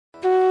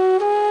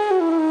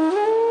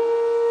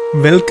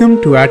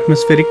Welcome to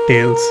Atmospheric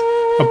Tales,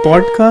 a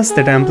podcast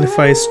that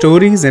amplifies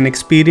stories and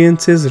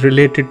experiences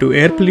related to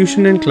air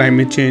pollution and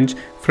climate change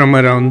from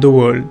around the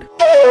world.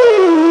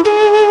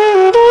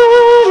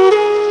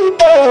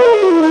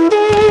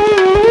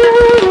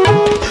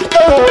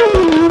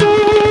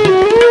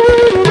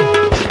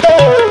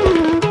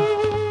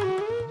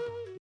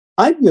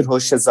 I'm your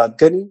host Shazad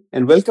Ghani,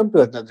 and welcome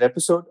to another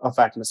episode of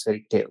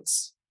Atmospheric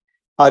Tales.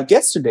 Our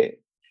guest today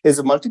is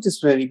a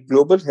multidisciplinary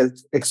global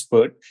health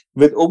expert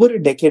with over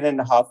a decade and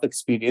a half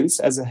experience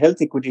as a health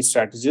equity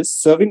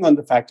strategist serving on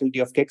the faculty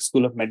of Keck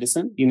School of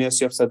Medicine,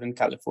 University of Southern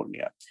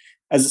California.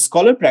 As a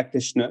scholar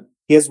practitioner,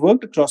 he has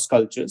worked across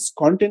cultures,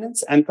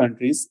 continents, and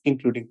countries,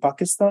 including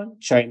Pakistan,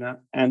 China,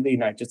 and the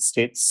United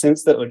States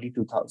since the early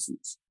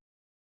 2000s.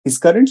 He's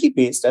currently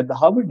based at the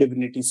Harvard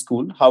Divinity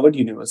School, Harvard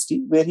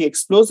University, where he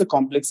explores the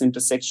complex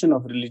intersection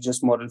of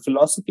religious moral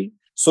philosophy,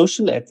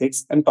 social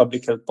ethics, and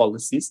public health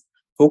policies,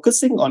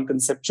 focusing on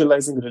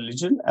conceptualizing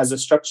religion as a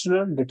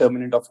structural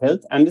determinant of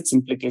health and its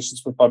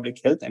implications for public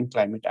health and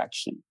climate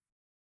action.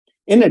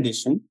 In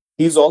addition,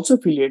 he is also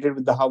affiliated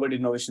with the Harvard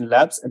Innovation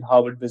Labs at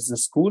Harvard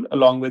Business School,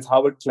 along with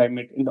Harvard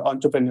Climate in the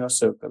Entrepreneur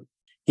Circle.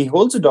 He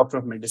holds a Doctor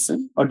of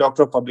Medicine, a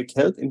Doctor of Public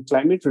Health in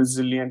Climate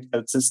Resilient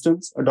Health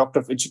Systems, a Doctor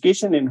of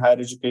Education in Higher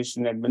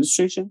Education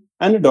Administration,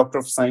 and a Doctor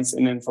of Science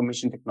in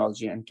Information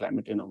Technology and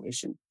Climate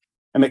Innovation.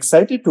 I'm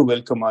excited to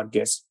welcome our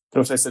guest,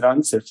 Professor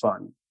Ans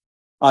Irfan.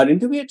 Our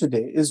interviewer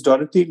today is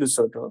Dorothy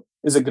Lusoto,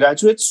 is a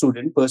graduate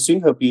student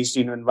pursuing her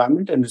PhD in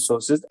Environment and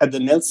Resources at the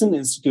Nelson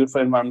Institute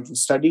for Environmental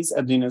Studies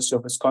at the University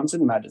of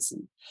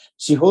Wisconsin-Madison.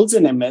 She holds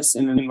an MS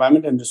in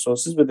Environment and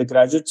Resources with a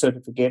graduate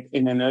certificate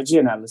in Energy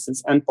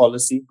Analysis and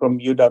Policy from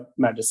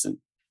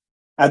UW-Madison.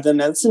 At the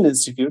Nelson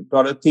Institute,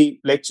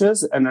 Dorothy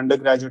lectures an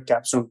undergraduate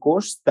capstone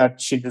course that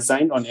she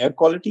designed on air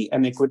quality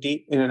and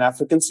equity in an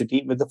African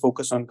city with a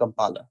focus on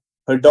Kampala.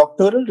 Her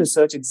doctoral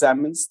research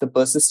examines the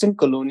persistent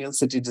colonial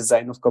city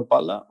design of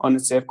Kampala on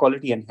its air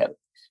quality and health.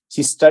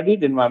 She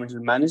studied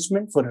environmental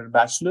management for her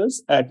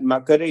bachelor's at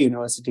Makerere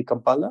University,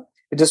 Kampala.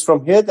 It is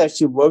from here that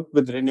she worked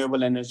with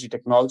renewable energy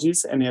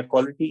technologies and air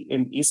quality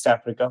in East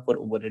Africa for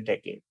over a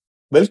decade.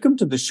 Welcome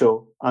to the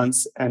show,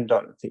 Ans and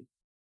Dorothy.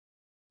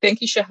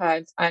 Thank you,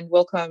 Shahad, and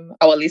welcome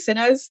our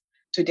listeners.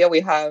 Today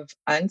we have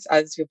Ans,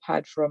 as you've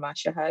heard from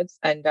Shahad,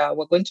 and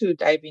we're going to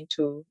dive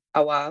into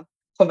our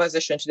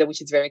conversation today,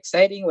 which is very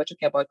exciting. We're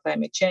talking about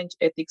climate change,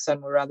 ethics, and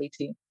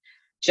morality.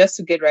 Just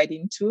to get right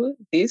into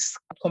this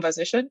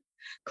conversation,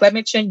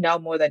 climate change now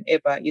more than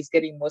ever is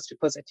getting most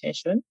people's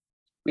attention.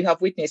 We have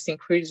witnessed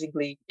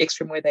increasingly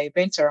extreme weather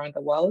events around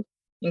the world,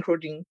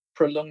 including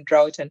prolonged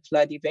drought and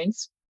flood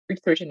events, which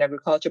threaten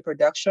agriculture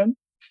production,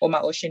 warmer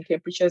ocean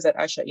temperatures that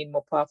usher in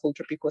more powerful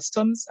tropical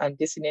storms and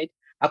decimate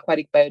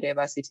aquatic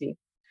biodiversity.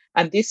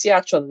 And this year,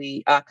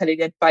 actually,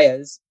 Canadian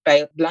fires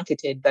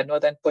blanketed the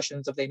northern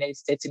portions of the United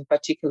States, in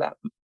particular,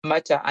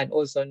 Mata and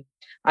Ozone.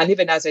 And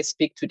even as we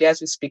speak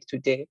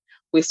today,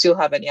 we still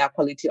have an air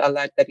quality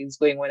alert that is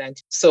going on.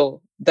 And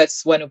so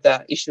that's one of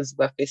the issues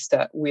we're faced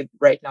with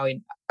right now,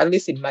 at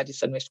least in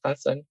Madison,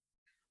 Wisconsin.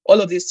 All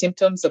of these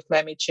symptoms of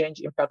climate change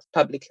impact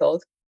public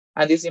health,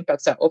 and these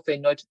impacts are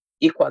often not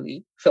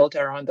equally felt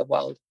around the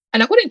world.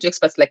 And according to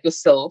experts like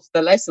yourself,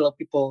 the lifestyle of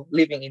people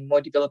living in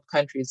more developed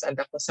countries and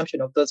the consumption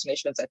of those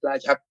nations at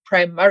large are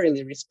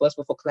primarily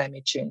responsible for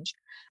climate change.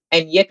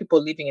 And yet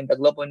people living in the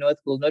global north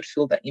will not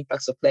feel the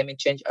impacts of climate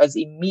change as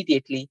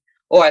immediately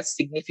or as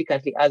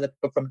significantly as the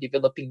people from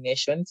developing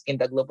nations in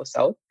the global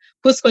south,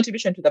 whose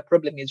contribution to the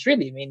problem is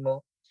really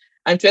minimal.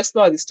 And to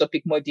explore this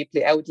topic more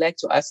deeply, I would like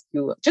to ask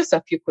you just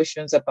a few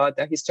questions about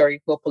the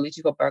historical,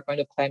 political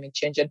background of climate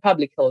change and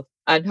public health,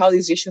 and how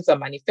these issues are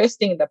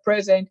manifesting in the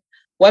present,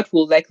 what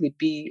we'll likely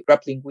be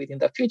grappling with in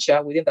the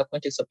future within the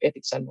context of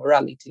ethics and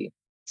morality.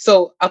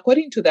 So,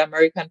 according to the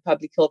American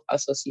Public Health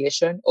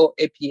Association, or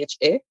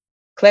APHA,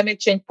 climate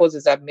change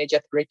poses a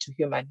major threat to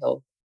human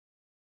health.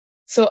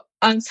 So,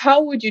 Ans,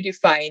 how would you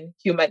define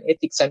human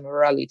ethics and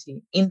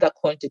morality in the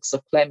context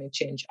of climate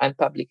change and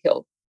public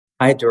health?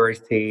 Hi,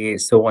 Dorothy.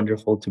 So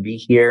wonderful to be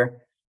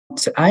here.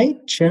 So I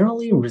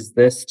generally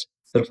resist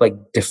sort of like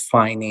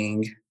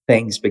defining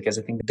things because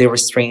I think they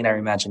restrain our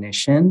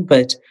imagination.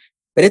 But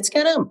it's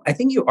kind of, I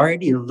think you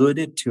already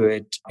alluded to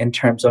it in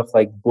terms of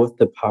like both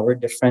the power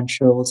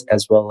differentials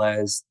as well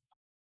as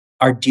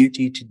our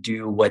duty to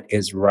do what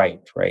is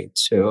right, right?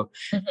 So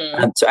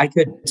I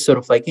could sort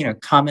of like,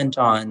 comment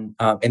on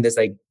in this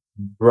like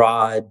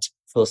broad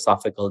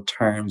philosophical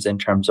terms in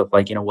terms of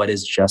like, what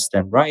is just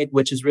and right,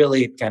 which is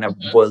really kind of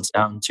boils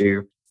down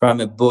to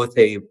both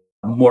a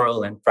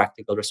moral and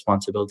practical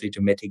responsibility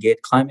to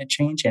mitigate climate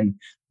change and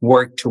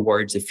work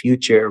towards a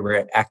future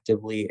where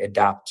actively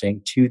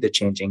adapting to the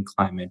changing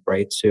climate,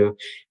 right? So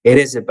it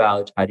is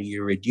about how do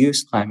you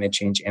reduce climate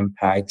change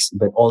impacts,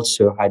 but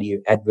also how do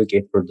you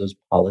advocate for those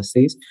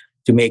policies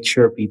to make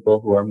sure people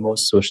who are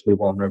most socially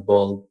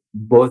vulnerable,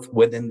 both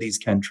within these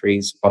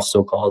countries of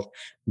so-called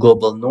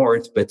global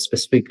north, but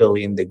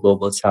specifically in the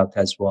global south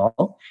as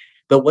well.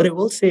 But what I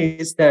will say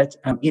is that,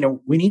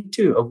 we need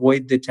to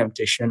avoid the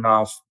temptation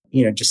of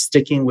just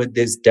sticking with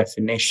these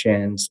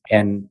definitions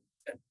and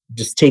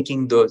just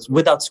taking those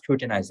without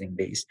scrutinizing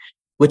these,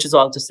 which is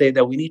all to say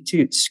that we need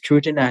to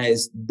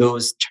scrutinize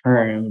those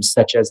terms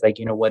such as like,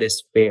 what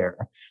is fair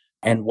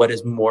and what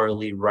is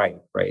morally right?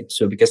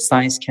 So because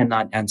science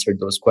cannot answer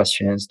those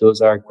questions,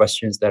 those are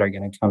questions that are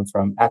going to come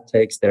from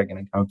ethics, that are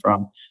going to come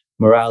from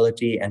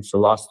morality and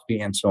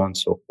philosophy and so on and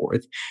so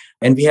forth.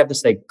 And we have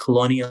this like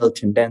colonial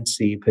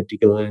tendency,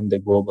 particularly in the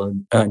global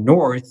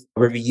north,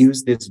 where we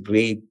use this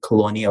vague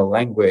colonial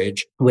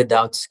language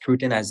without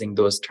scrutinizing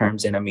those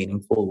terms in a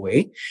meaningful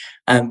way.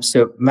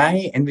 So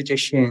my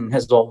invitation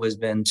has always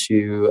been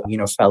to,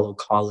 fellow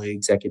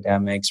colleagues,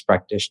 academics,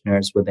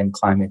 practitioners within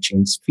climate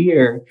change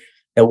sphere,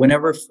 that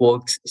whenever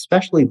folks,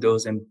 especially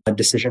those in a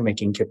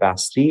decision-making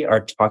capacity,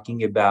 are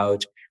talking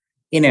about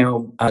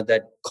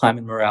that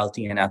climate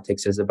morality and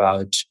ethics is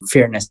about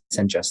fairness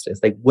and justice.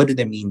 Like, what do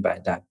they mean by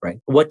that, right?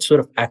 What sort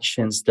of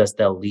actions does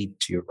that lead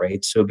to,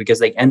 right? So, because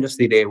like end of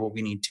the day, what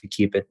we need to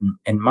keep it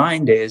in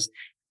mind is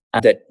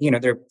that,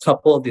 there are a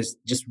couple of these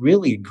just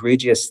really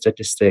egregious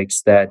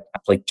statistics that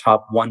like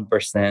top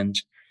 1%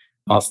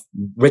 of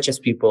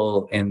richest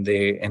people in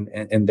the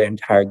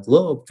entire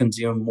globe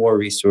consume more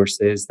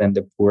resources than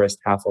the poorest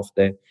half of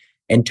the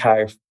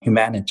entire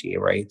humanity,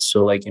 right?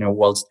 So like,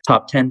 world's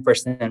top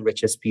 10%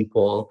 richest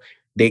people,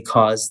 they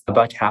cause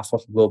about half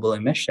of global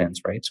emissions,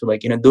 right? So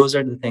like, those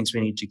are the things we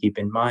need to keep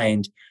in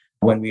mind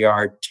when we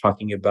are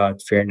talking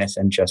about fairness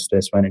and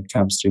justice when it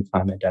comes to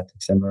climate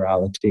ethics and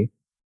morality.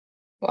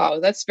 Wow,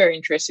 that's very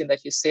interesting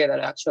that you say that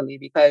actually,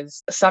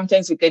 because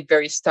sometimes we get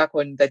very stuck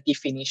on the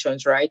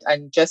definitions, right?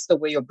 And just the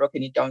way you're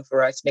broken it down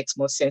for us makes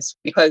more sense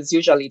because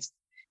usually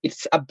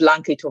it's a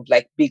blanket of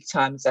like big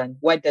terms and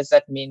what does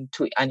that mean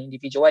to an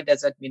individual? What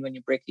does that mean when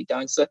you break it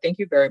down? So thank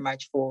you very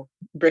much for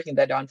breaking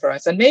that down for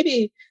us. And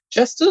maybe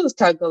just to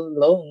tag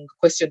along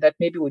question that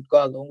maybe would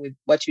go along with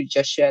what you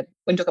just shared.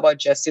 When you talk about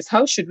justice,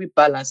 how should we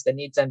balance the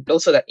needs and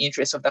also the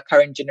interests of the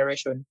current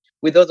generation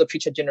with those of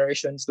future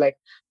generations? Like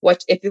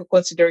what ethical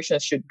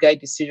considerations should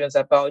guide decisions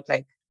about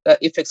like the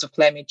effects of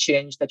climate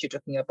change that you're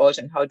talking about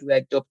and how do we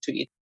adapt to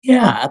it?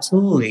 Yeah,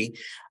 absolutely.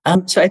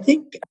 So I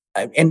think,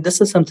 and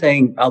this is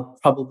something I'll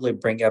probably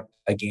bring up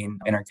again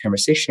in our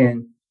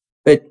conversation,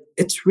 but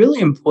it's really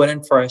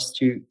important for us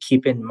to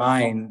keep in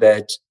mind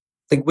that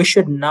like we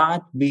should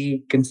not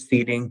be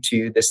conceding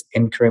to this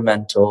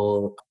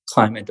incremental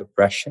climate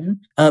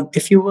oppression,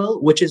 if you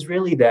will, which is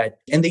really that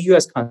in the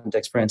US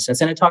context, for instance,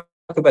 and I talk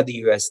about the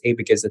USA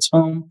because it's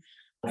home,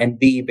 and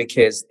B,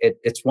 because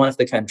it's one of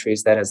the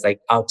countries that has like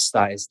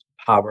outsized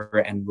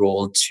power and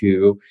role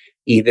to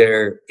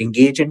either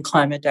engage in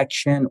climate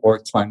action or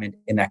climate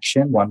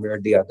inaction, one way or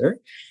the other.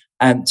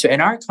 So in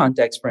our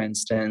context, for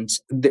instance,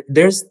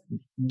 there's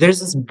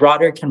this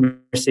broader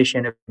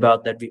conversation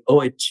about that we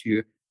owe it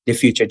to the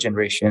future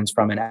generations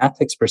from an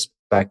ethics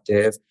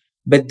perspective,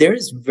 but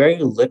there's very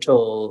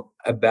little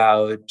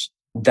about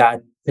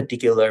that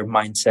particular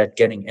mindset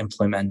getting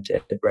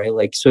implemented, right?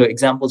 Like, so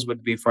examples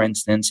would be, for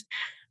instance,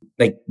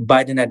 like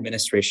Biden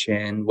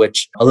administration,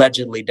 which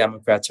allegedly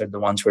Democrats are the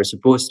ones who are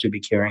supposed to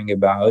be caring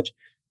about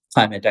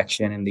climate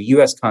action in the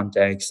US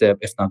context,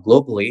 if not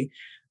globally.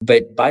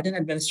 But Biden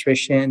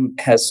administration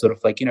has sort of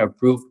like,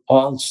 approved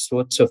all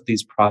sorts of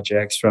these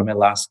projects from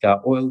Alaska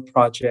oil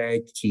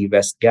project, Key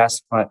West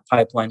gas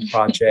pipeline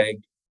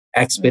project,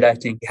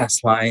 expediting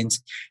gas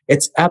lines.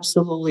 It's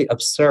absolutely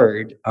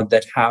absurd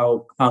that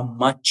how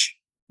much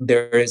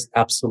there is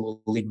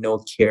absolutely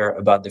no care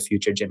about the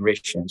future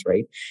generations,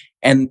 right?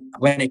 And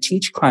when I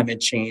teach climate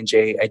change,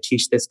 I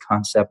teach this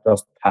concept of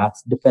path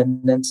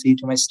dependency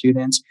to my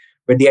students,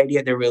 where the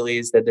idea there really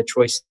is that the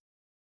choices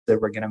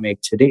that we're going to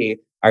make today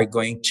are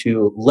going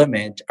to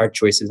limit our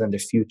choices in the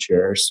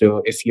future.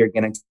 So if you're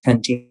going to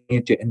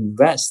continue to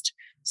invest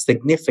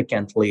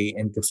significantly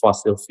into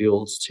fossil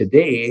fuels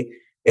today,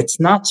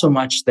 it's not so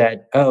much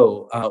that,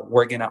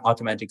 we're going to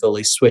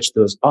automatically switch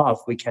those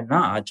off. We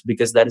cannot,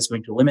 because that is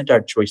going to limit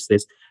our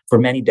choices for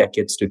many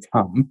decades to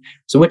come.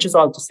 So, which is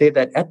all to say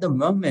that at the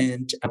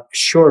moment,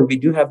 sure, we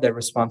do have that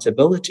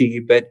responsibility,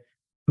 but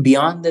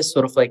beyond this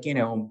sort of like,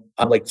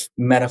 like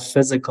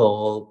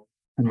metaphysical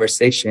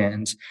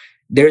conversations,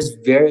 there's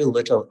very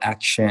little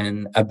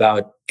action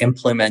about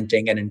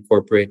implementing and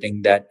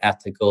incorporating that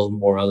ethical,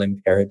 moral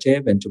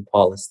imperative into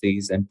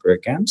policies and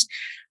programs.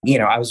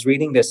 I was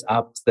reading this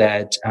up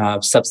that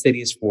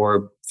subsidies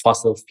for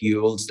fossil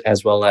fuels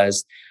as well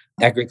as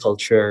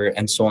agriculture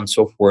and so on and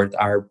so forth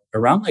are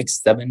around like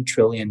 $7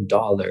 trillion.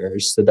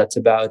 So that's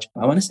about,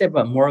 I want to say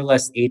about more or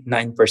less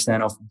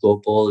 8-9% of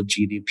global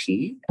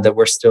GDP that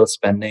we're still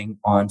spending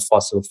on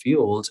fossil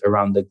fuels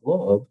around the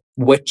globe,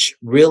 which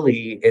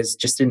really is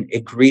just an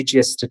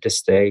egregious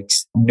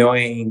statistics,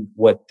 knowing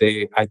what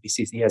the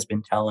IPCC has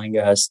been telling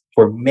us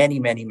for many,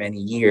 many, many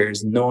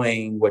years,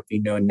 knowing what we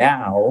know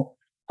now,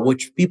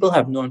 which people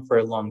have known for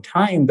a long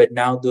time, but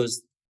now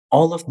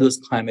all of those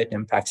climate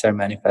impacts are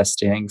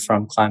manifesting,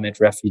 from climate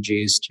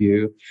refugees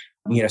to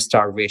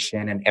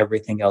starvation and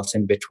everything else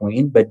in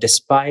between. But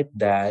despite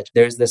that,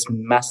 there's this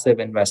massive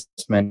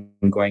investment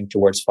going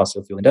towards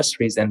fossil fuel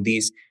industries, and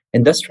these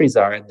industries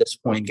are at this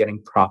point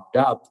getting propped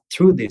up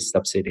through these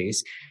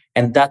subsidies.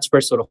 And that's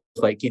where sort of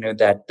like,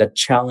 that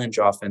challenge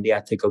often the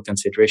ethical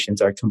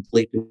considerations are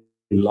completely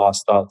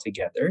lost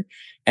altogether.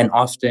 And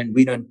often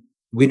we don't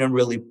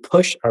really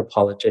push our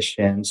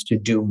politicians to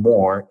do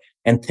more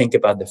and think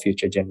about the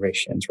future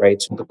generations,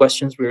 right? So the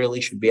questions we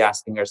really should be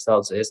asking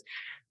ourselves is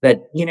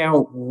that,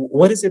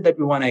 what is it that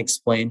we want to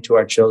explain to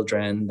our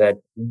children, that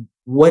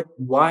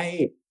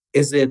why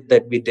is it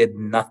that we did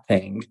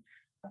nothing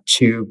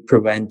to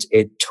prevent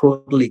a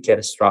totally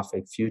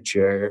catastrophic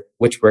future,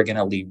 which we're going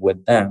to leave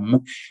with them.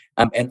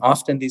 And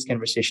often these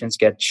conversations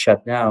get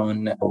shut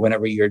down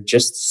whenever you're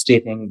just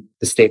stating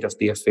the state of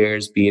the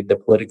affairs, be it the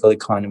political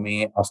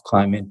economy of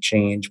climate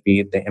change,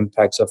 be it the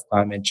impacts of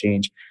climate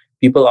change.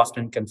 People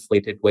often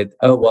conflate it with,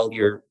 oh, well,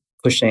 you're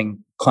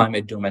pushing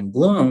climate doom and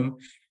gloom,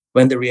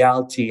 when the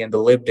reality and the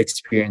lived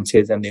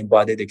experiences and the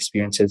embodied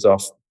experiences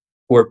of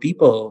poor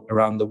people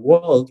around the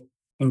world,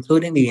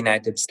 including the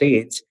United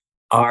States,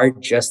 are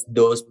just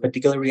those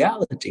particular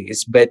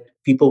realities. But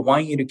people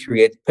want you to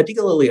create,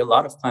 particularly a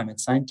lot of climate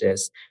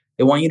scientists,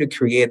 they want you to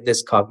create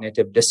this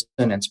cognitive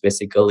dissonance,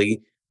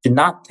 basically, to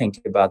not think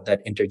about that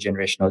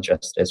intergenerational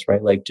justice,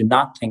 right? Like to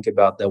not think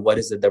about that, what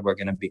is it that we're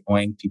going to be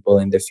owing people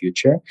in the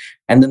future?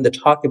 And then to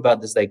talk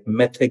about this like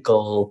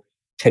mythical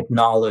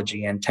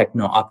technology and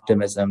techno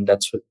optimism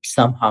that's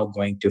somehow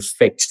going to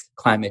fix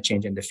climate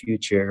change in the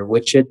future,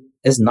 which it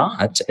is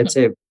not. It's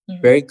a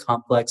very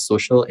complex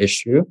social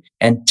issue.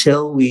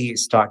 Until we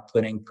start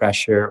putting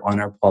pressure on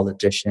our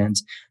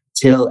politicians,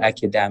 till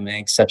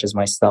academics such as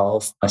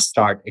myself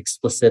start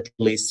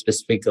explicitly,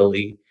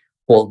 specifically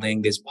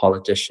holding these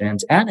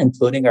politicians and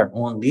including our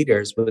own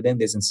leaders within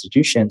these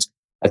institutions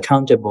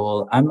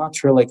accountable, I'm not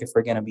sure like if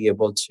we're going to be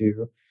able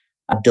to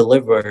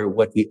deliver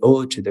what we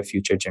owe to the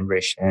future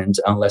generations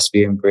unless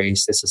we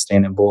embrace a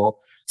sustainable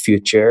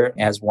future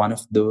as one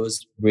of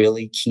those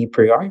really key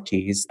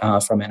priorities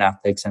from an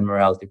ethics and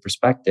morality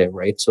perspective,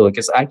 right? So,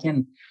 because I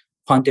can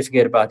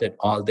pontificate about it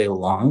all day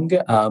long,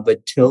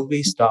 but till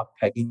we stop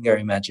pegging our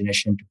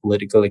imagination to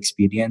political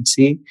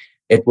expediency,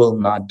 it will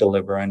not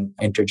deliver an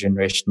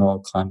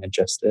intergenerational climate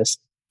justice.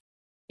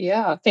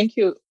 Yeah, thank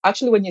you.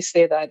 Actually, when you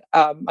say that,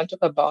 I talk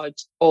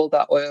about all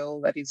the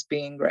oil that is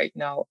being right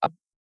now,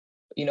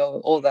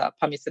 all the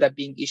permits that are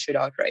being issued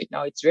out right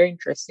now. It's very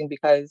interesting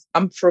because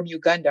I'm from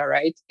Uganda,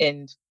 right?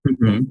 And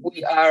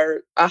we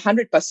are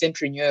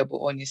 100%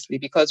 renewable, honestly,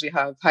 because we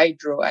have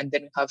hydro and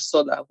then we have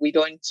solar.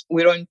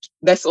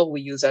 That's all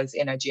we use as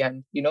energy.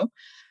 And,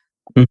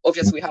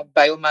 obviously we have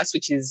biomass,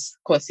 which is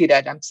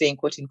considered, I'm saying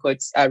quote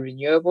unquote,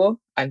 renewable.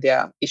 And there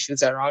are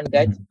issues around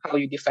that, how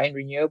you define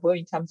renewable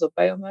in terms of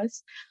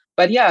biomass.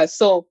 But yeah,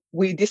 so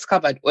we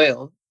discovered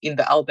oil in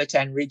the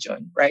Albertine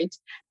region, right?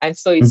 And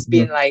so it's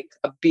been like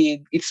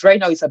right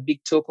now it's a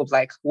big talk of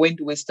like, when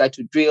do we start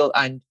to drill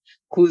and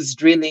who's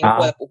drilling,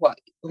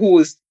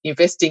 who's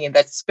investing in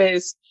that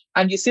space.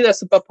 And you see the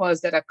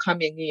superpowers that are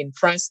coming in,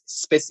 France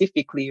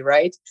specifically,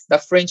 right? The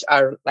French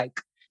are like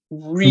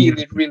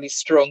really, really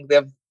strong.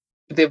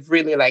 They've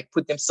really like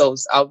put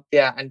themselves out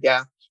there and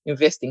they're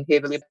investing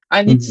heavily.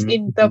 And it's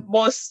in the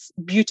most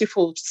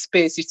beautiful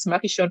space. It's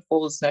Makishon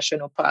Falls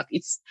National Park.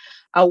 It's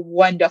a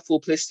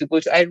wonderful place to go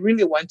to. I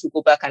really want to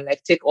go back and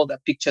like take all the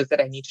pictures that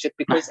I need to take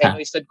because I know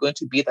it's not going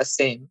to be the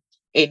same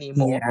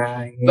anymore.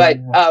 But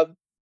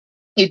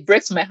it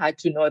breaks my heart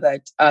to know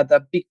that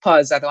the big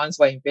powers are the ones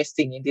who are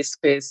investing in this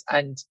space,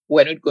 and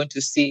we're not going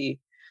to see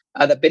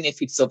the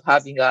benefits of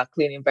having a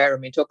clean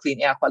environment or clean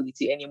air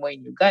quality anymore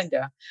in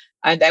Uganda.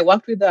 And I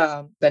worked with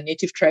the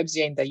native tribes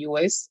here in the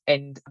US,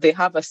 and they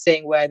have a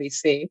saying where they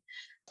say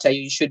that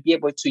you should be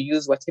able to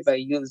use whatever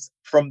you use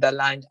from the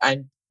land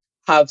and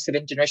have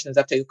 7 generations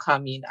after you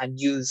come in and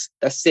use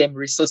the same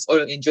resource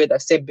or enjoy the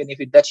same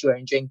benefit that you are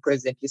enjoying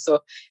presently. So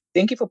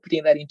thank you for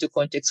putting that into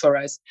context for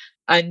us.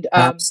 And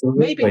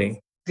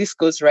maybe this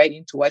goes right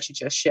into what you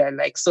just shared.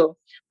 Like, so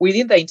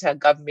within the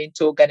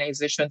intergovernmental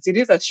organizations, it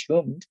is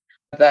assumed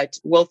that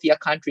wealthier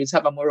countries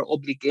have a moral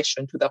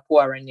obligation to the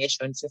poorer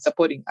nations in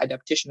supporting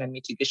adaptation and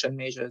mitigation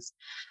measures.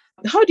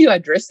 How do you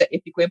address the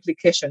ethical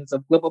implications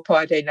of global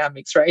power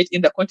dynamics, right,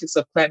 in the context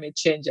of climate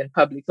change and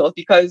public health?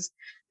 Because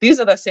these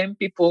are the same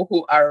people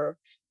who are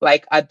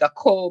like at the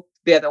COP,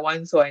 they're the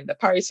ones who are in the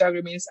Paris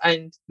agreements,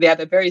 and they are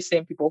the very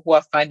same people who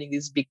are funding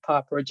these big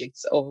power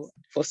projects or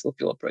fossil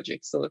fuel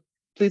projects. So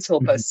please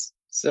help us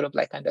sort of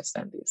like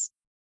understand this.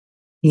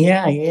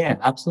 Yeah,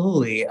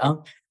 absolutely.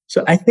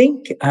 So I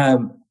think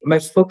my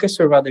focus,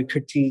 or rather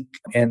critique,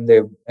 in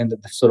the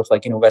sort of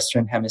like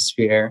Western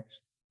Hemisphere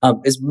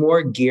is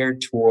more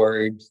geared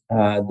toward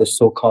the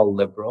so-called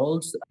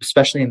liberals,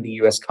 especially in the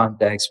U.S.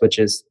 context, which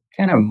is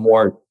kind of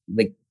more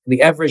like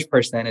the average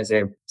person is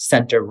a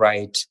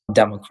center-right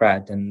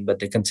Democrat, but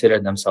they consider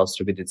themselves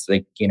to be this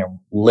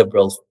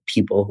liberal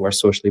people who are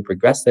socially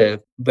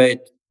progressive,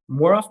 but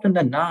more often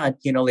than not,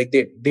 like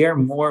they are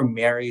more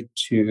married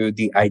to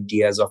the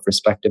ideas of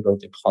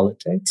respectability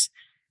politics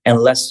and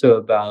less so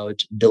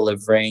about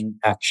delivering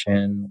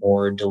action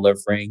or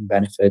delivering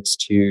benefits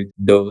to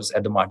those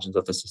at the margins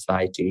of the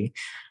society.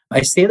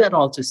 I say that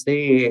all to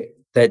say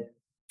that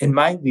in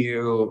my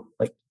view,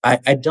 like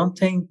I don't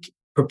think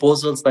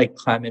proposals like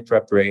climate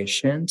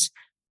reparations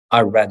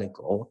are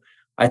radical.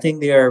 I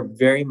think they are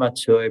very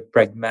much so a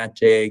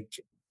pragmatic,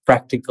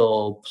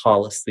 practical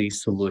policy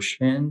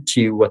solution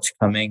to what's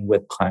coming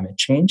with climate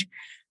change.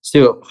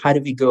 So how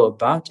do we go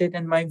about it?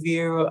 In my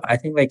view, I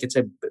think like it's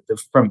a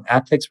from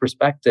ethics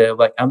perspective.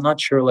 Like I'm not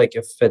sure like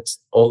if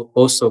it's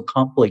also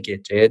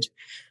complicated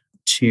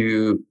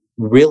to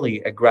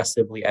really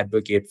aggressively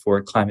advocate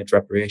for climate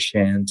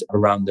reparations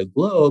around the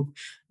globe.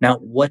 Now,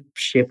 what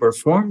shape or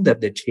form that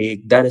they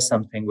take, that is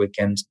something we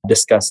can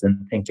discuss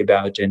and think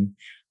about and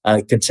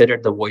consider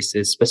the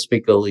voices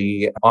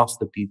specifically of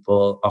the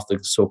people of the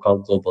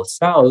so-called global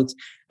south,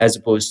 as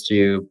opposed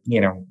to,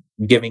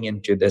 giving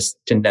into this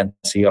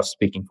tendency of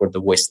speaking for the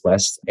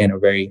voiceless in a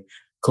very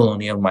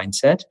colonial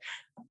mindset.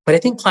 But I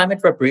think climate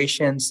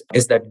reparations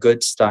is that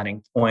good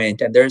starting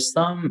point, and there's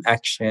some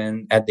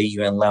action at the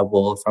UN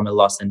level from a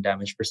loss and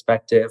damage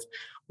perspective.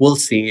 We'll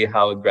see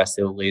how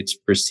aggressively it's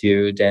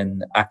pursued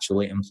and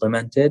actually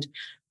implemented.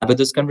 But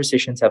those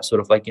conversations have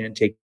sort of like,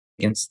 taken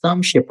in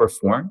some shape or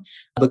form.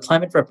 But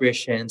climate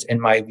reparations,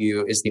 in my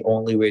view, is the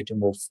only way to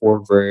move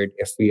forward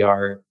if we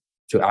are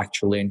to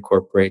actually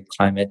incorporate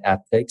climate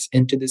ethics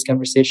into these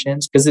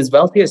conversations. Because these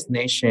wealthier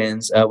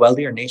nations,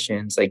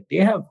 like they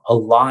have a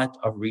lot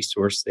of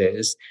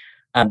resources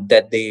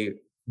that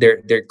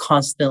they're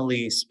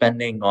constantly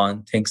spending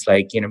on things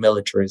like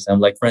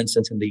militarism. Like for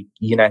instance, in the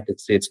United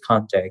States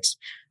context,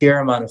 sheer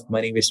amount of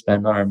money we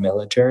spend on our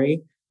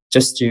military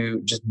just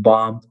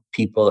bomb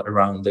people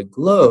around the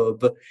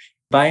globe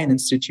by an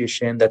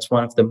institution that's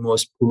one of the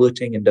most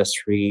polluting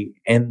industry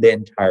in the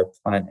entire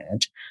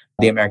planet,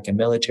 the American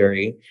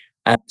military.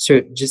 So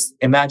just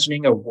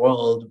imagining a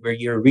world where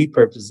you're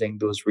repurposing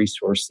those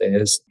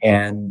resources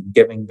and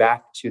giving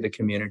back to the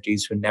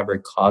communities who never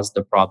caused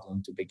the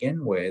problem to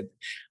begin with.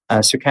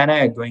 So kind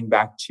of going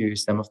back to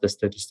some of the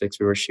statistics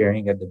we were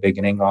sharing at the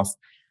beginning of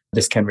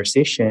this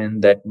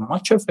conversation, that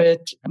much of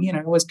it,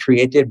 was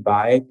created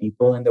by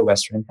people in the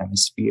Western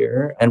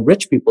Hemisphere and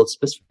rich people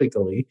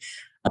specifically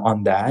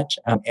on that.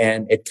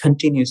 And it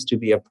continues to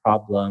be a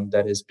problem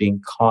that is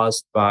being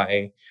caused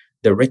by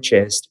the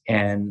richest,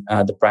 and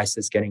the price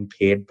is getting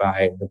paid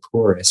by the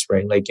poorest,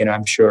 right? Like,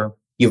 I'm sure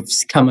you've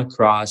come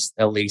across,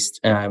 at least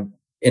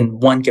in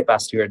one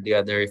capacity or the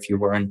other, if you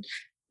were on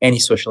any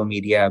social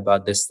media,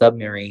 about this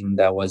submarine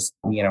that was,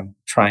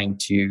 trying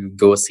to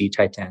go see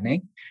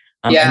Titanic.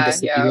 And Yeah,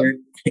 this yeah. year,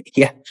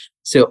 yeah.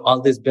 So all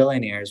these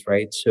billionaires,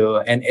 right? So,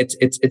 and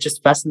it's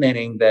just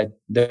fascinating that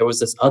there was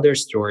this other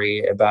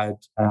story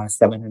about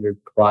 700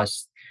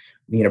 plus,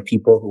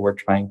 people who were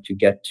trying to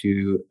get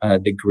to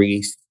the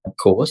Greece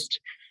coast.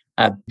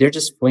 They're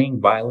just fleeing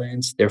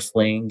violence. They're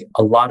fleeing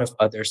a lot of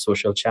other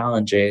social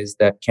challenges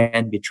that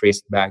can be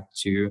traced back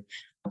to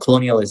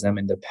colonialism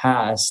in the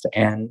past,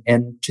 and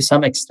to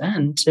some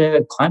extent,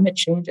 climate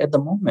change at the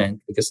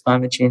moment, because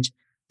climate change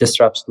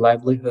disrupts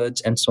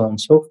livelihoods and so on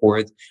and so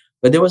forth.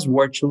 But there was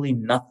virtually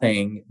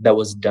nothing that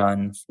was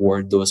done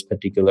for those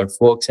particular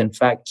folks. In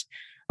fact,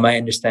 my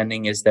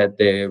understanding is that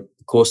the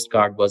Coast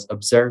Guard was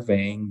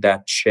observing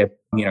that ship,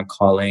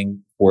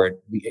 calling for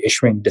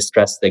issuing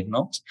distress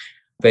signals,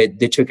 but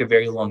they took a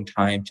very long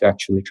time to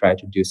actually try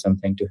to do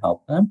something to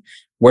help them.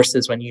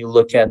 Versus when you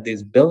look at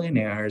these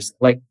billionaires,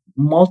 like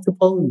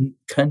multiple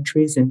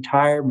countries'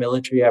 entire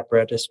military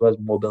apparatus was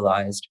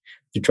mobilized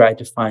to try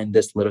to find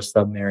this little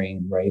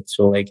submarine, right?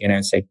 So, like,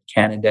 it's like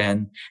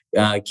Canada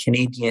and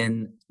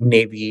Canadian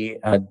Navy,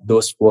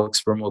 those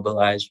folks were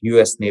mobilized,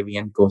 US Navy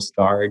and Coast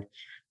Guard.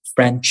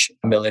 French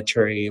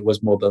military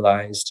was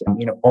mobilized,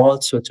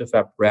 all sorts of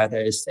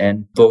apparatus,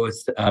 and both,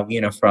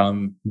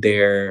 from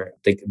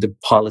the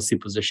policy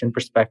position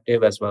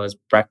perspective, as well as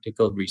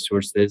practical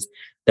resources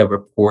that were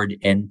poured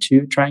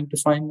into trying to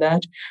find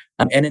that.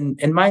 And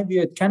in my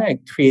view, it kind of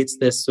creates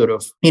this sort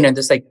of,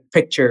 this like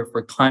picture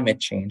for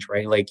climate change,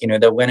 right? Like,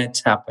 that when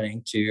it's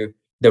happening to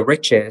the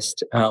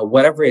richest,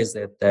 whatever is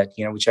it that,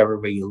 whichever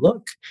way you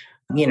look,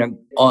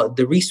 all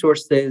the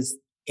resources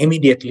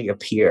immediately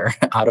appear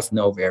out of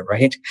nowhere,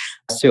 right?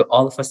 So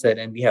all of a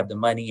sudden we have the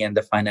money and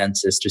the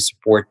finances to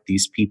support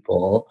these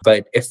people.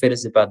 But if it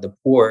is about the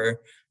poor,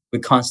 we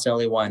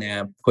constantly want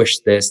to push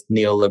this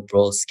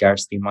neoliberal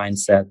scarcity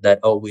mindset that,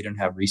 oh, we don't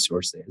have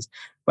resources,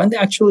 when they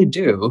actually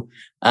do.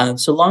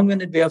 So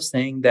long-winded way of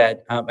saying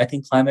that, I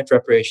think climate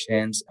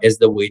reparations is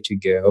the way to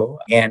go.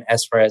 And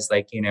as far as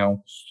like,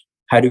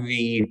 how do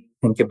we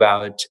think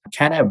about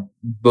kind of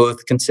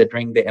both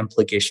considering the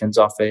implications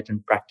of it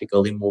and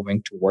practically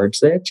moving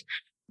towards it?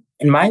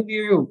 In my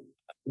view,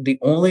 the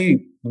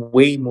only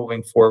way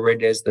moving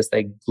forward is this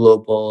like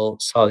global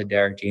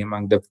solidarity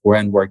among the poor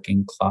and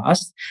working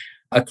class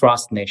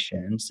across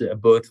nations,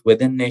 both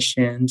within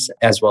nations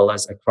as well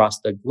as across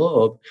the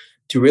globe,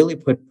 to really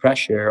put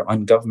pressure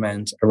on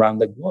governments around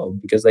the globe.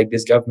 Because like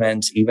these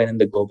governments, even in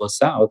the global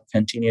south,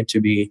 continue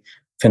to be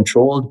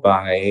controlled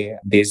by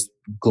these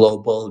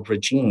global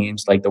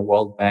regimes like the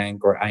World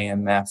Bank or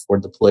IMF, or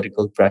the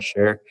political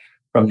pressure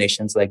from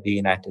nations like the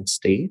United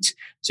States.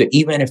 So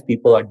even if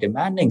people are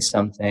demanding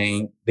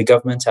something, the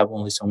governments have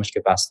only so much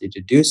capacity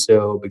to do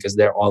so because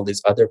there are all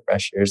these other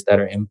pressures that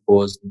are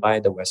imposed by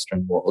the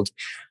Western world.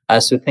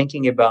 So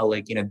thinking about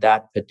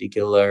that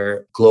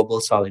particular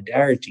global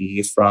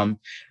solidarity from,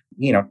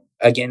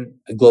 again,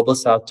 global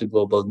south to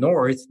global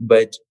north,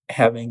 but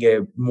having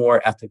a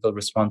more ethical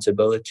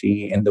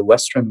responsibility in the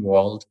Western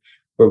world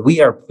where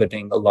we are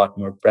putting a lot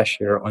more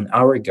pressure on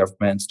our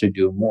governments to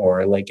do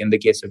more. Like in the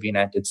case of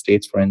United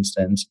States, for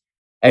instance,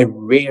 I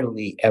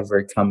rarely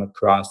ever come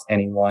across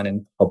anyone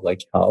in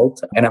public health,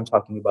 and I'm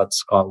talking about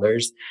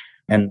scholars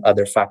and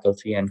other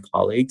faculty and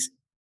colleagues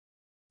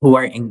who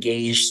are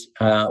engaged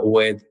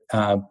with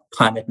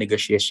climate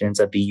negotiations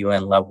at the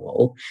UN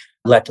level,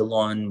 let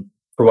alone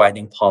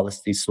providing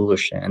policy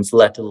solutions,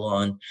 let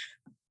alone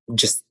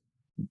just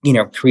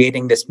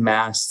creating this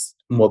mass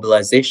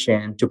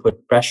mobilization to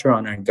put pressure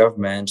on our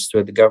government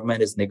so the government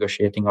is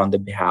negotiating on the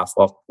behalf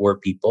of poor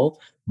people,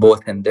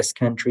 both in this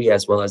country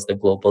as well as the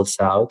global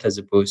south, as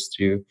opposed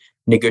to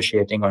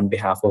negotiating on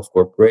behalf of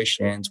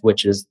corporations,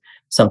 which is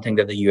something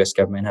that the US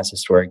government has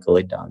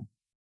historically done.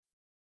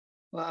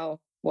 Wow.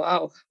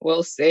 Wow.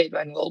 Well said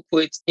and well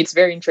put. It's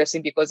very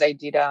interesting because I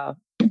did a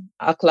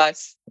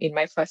class in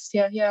my first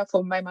year here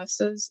for my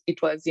master's.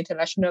 It was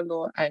international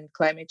law and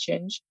climate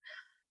change.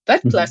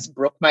 That class Mhm.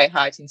 broke my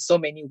heart in so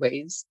many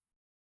ways,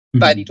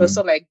 but it Mhm.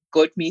 also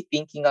got me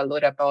thinking a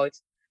lot about.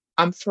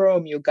 I'm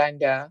from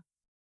Uganda.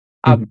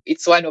 Mhm.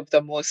 It's one of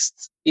the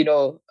most,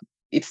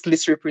 it's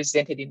least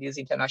represented in these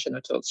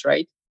international talks,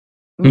 right?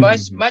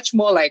 Much, Mhm. much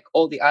more like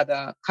all the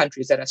other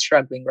countries that are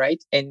struggling,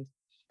 right? And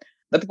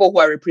the people who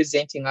are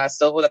representing us,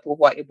 so all the people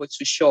who are able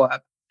to show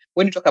up.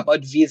 When you talk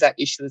about visa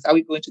issues, are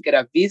we going to get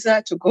a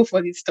visa to go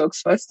for these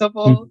talks, first of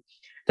all? Mhm.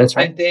 That's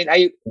right. And then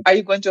are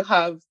you going to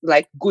have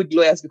like good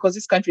lawyers? Because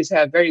these countries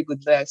have very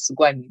good lawyers to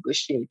go and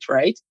negotiate,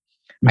 right?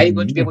 Are you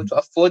going to be able Mhm. to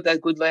afford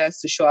that good lawyers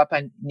to show up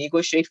and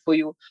negotiate for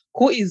you?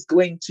 Who is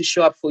going to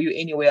show up for you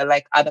anywhere?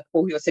 Like other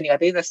people who are saying, are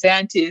they the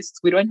scientists?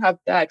 We don't have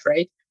that,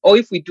 right? Or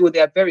if we do,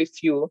 there are very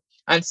few.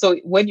 And so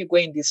when you go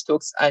in these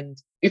talks,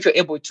 and if you're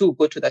able to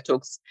go to the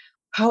talks,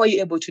 how are you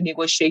able to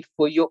negotiate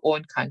for your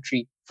own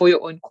country, for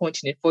your own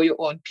continent, for your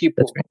own That's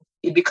people? right.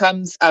 It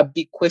becomes a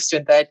big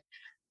question that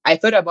I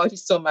thought about it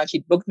so much,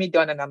 it broke me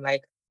down, and I'm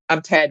like,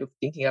 I'm tired of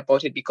thinking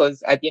about it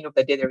because at the end of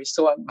the day, there is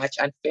so much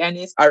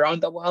unfairness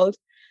around the world,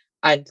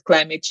 and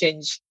climate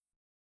change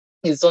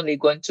is only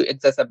going to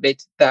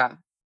exacerbate the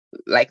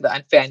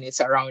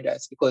unfairness around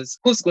us, because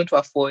who's going to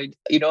afford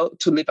to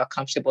live a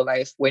comfortable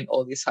life when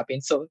all this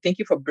happens? So thank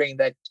you for bringing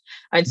that.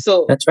 And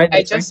so That's right. I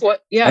That's right. just want,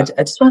 I, yeah.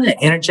 I just want to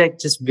interject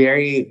just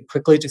very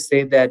quickly to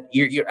say that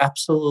you're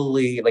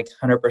absolutely like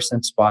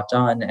 100% spot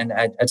on, and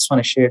I just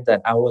want to share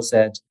that I was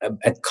at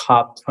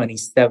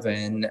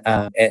COP27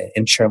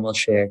 in Sharm el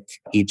Sheikh,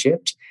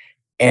 Egypt,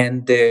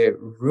 and the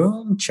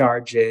room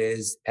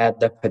charges at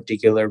the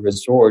particular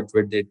resort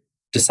where they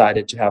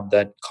decided to have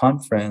that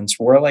conference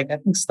were like I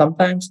think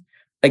sometimes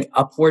like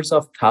upwards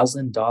of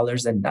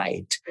 $1,000 a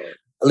night.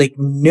 Like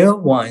no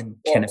one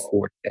can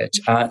afford it.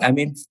 I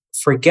mean,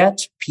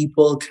 forget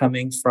people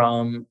coming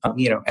from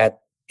at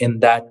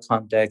in that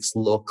context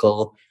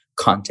local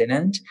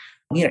continent.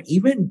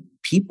 Even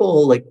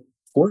people like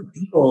poor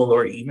people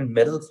or even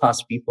middle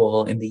class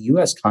people in the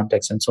US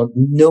context, and so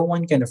no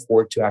one can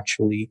afford to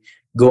actually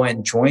go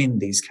and join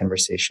these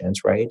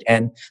conversations, right?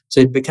 And so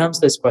it becomes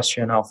this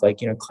question of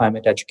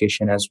climate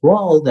education as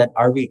well, that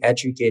are we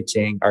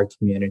educating our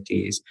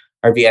communities,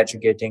 are we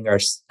educating our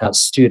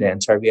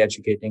students, are we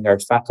educating our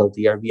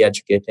faculty, are we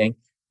educating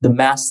the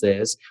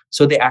masses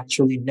so they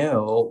actually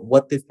know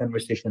what these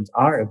conversations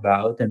are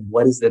about and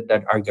what is it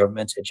that our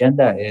government's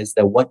agenda is,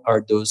 that what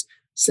are those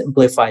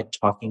simplified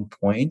talking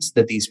points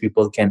that these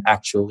people can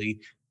actually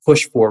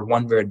push for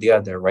one way or the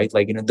other, right?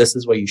 Like, this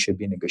is what you should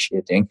be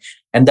negotiating.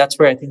 And that's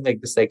where I think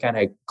like this kind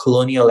of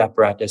colonial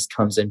apparatus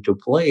comes into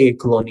play,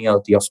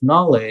 coloniality of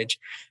knowledge.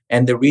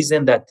 And the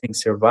reason that thing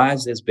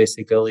survives is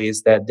basically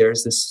is that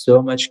there's this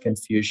so much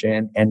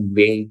confusion and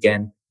vague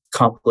and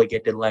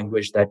complicated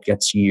language that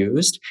gets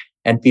used.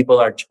 And people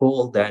are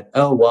told that,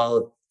 oh,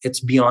 well,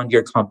 it's beyond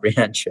your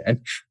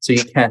comprehension, so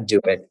you can't do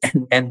it.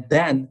 And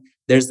then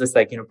there's this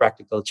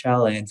practical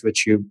challenge,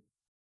 which you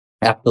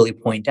aptly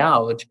point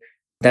out,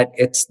 that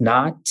it's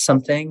not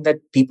something that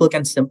people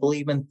can simply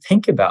even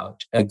think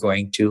about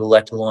going to,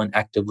 let alone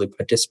actively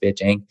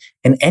participating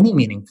in any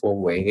meaningful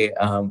way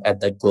at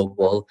that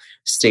global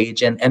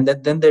stage. And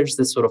then there's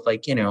this sort of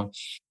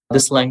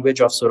this language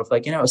of sort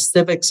of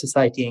civic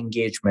society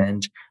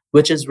engagement,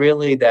 which is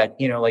really that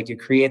you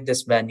create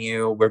this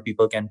venue where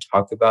people can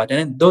talk about,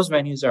 and those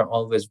venues are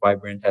always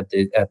vibrant at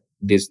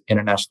these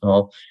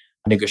international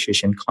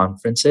negotiation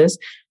conferences.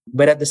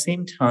 But at the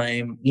same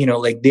time,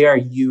 they are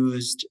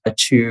used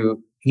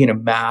to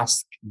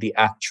mask the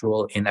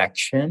actual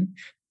inaction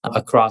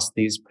across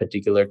these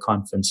particular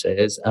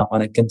conferences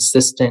on a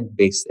consistent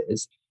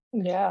basis.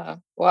 Yeah.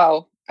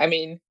 Wow. I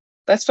mean,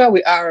 that's where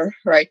we are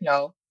right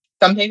now.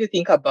 sometimes you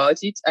think about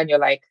it and you're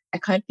like, I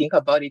can't think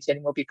about it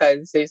anymore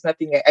because there's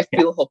nothing. I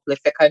feel hopeless.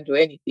 I can't do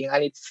anything,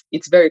 and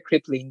it's very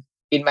crippling.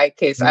 In my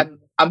case, I'm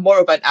more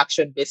of an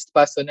action based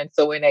person, and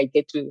so when I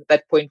get to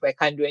that point where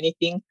I can't do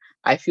anything,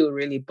 I feel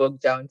really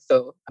bogged down.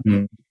 So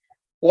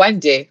one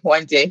day,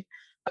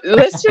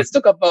 let's just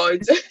talk about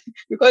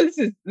because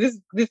this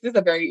is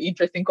a very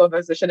interesting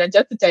conversation, and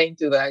just to tie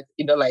into that,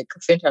 like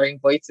centering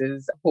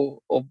voices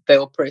of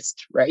the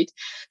oppressed, right?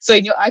 So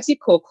in your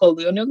article,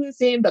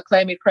 Colonialism, the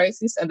Climate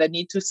Crisis, and the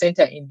Need to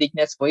Center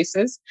Indigenous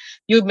Voices,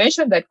 you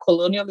mentioned that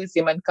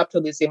colonialism and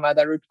capitalism are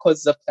the root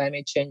causes of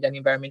climate change and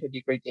environmental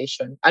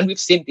degradation, and we've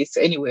seen this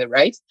anyway,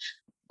 right?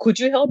 Could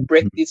you help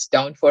break this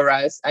down for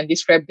us and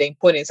describe the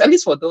importance, at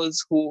least for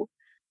those who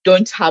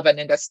don't have an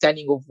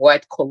understanding of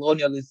what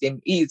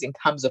colonialism is in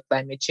terms of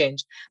climate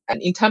change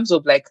and in terms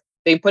of like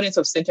the importance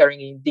of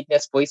centering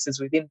indigenous voices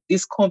within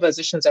these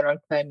conversations around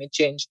climate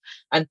change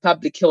and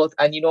public health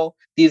and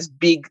these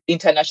big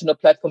international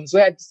platforms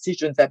where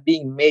decisions are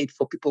being made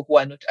for people who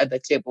are not at the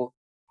table?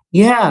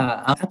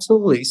 Yeah,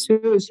 absolutely.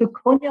 So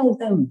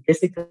colonialism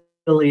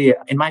basically,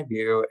 in my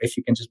view, if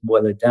you can just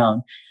boil it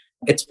down,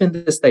 it's been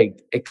this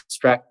like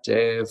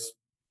extractive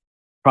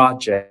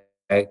project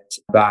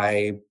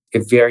by a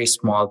very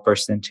small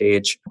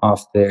percentage of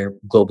the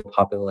global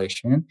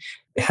population.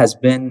 It has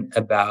been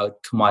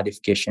about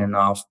commodification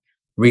of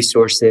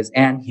resources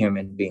and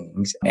human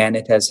beings, and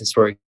it has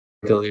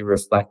historically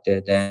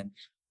reflected in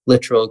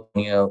literal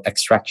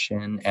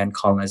extraction and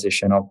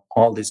colonization of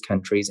all these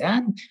countries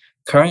and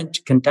current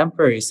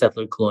contemporary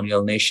settler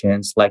colonial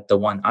nations like the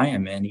one I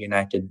am in,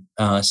 United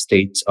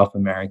States of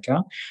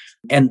America.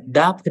 And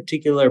that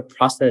particular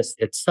process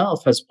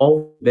itself has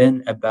always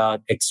been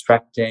about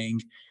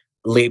extracting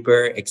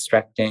labor,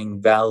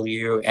 extracting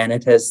value, and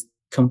it has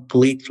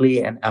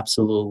completely and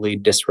absolutely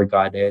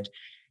disregarded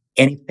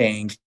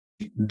anything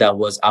that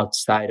was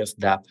outside of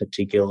that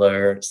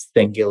particular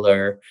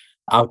singular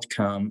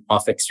outcome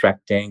of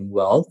extracting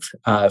wealth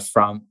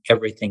from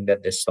everything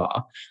that they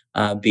saw,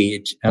 be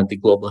it the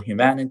global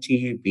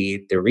humanity, be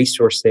it the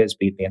resources,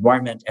 be it the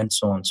environment, and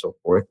so on and so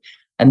forth.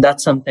 And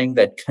that's something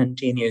that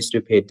continues to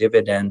pay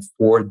dividend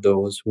for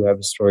those who have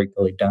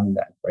historically done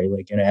that, right?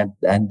 Like,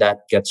 and that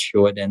gets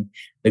showed in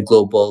the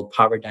global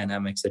power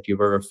dynamics that you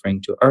were referring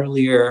to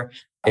earlier.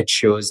 It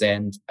shows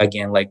in,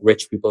 again, like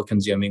rich people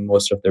consuming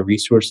most of the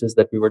resources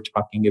that we were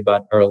talking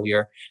about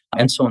earlier,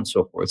 and so on and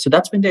so forth. So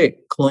that's been the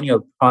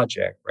colonial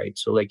project, right?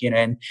 So like,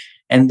 and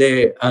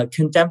the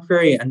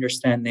contemporary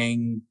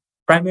understanding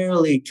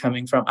primarily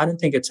coming from, I don't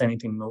think it's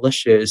anything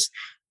malicious,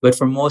 but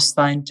for most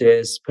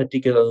scientists,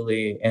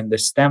 particularly in the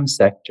STEM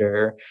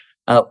sector,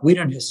 we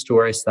don't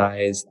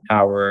historicize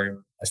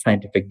our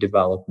scientific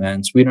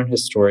developments. We don't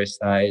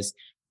historicize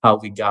how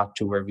we got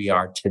to where we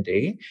are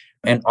today.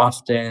 And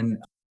often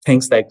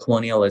things like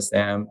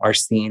colonialism are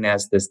seen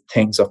as the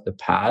things of the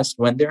past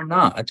when they're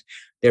not.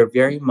 They're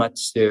very much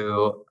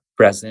so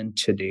present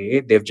today.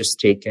 They've just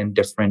taken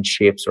different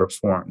shapes or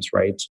forms,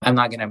 right? I'm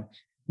not going to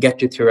get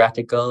too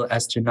theoretical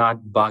as to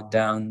not bog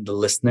down the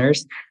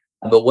listeners.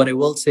 But what I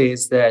will say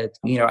is that,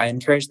 I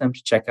encourage them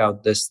to check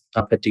out this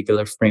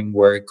particular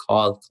framework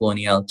called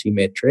Coloniality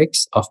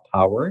Matrix of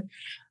Power,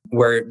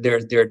 where there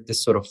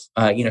this sort of,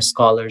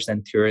 scholars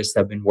and theorists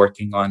have been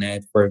working on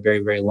it for a very,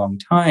 very long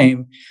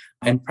time.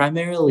 And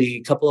primarily,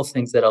 a couple of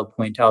things that I'll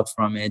point out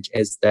from it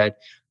is that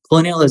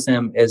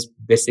colonialism is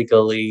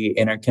basically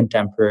in our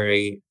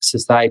contemporary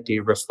society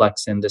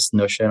reflects in this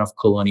notion of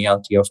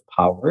coloniality of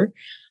power,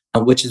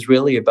 which is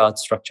really about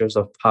structures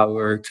of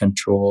power,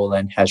 control,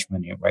 and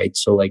hegemony, right?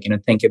 So like,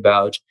 think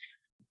about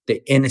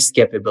the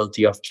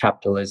inescapability of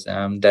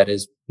capitalism that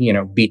is,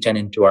 beaten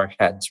into our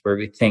heads, where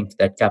we think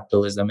that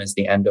capitalism is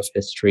the end of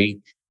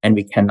history and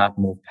we cannot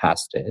move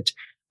past it.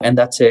 And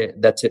that's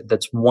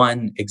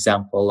one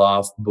example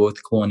of both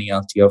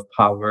coloniality of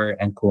power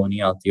and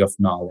coloniality of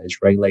knowledge,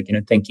 right? Like,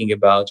 thinking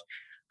about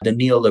the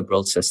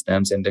neoliberal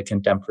systems in the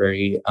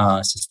contemporary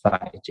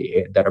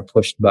society that are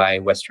pushed by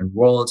Western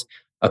world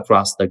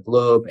across the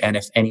globe. And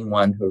if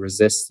anyone who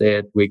resists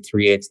it, we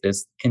create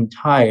this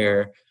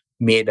entire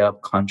made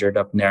up, conjured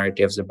up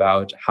narratives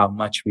about how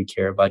much we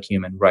care about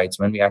human rights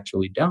when we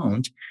actually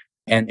don't,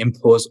 and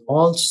impose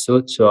all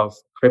sorts of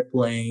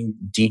crippling,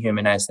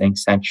 dehumanizing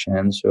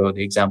sanctions. So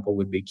the example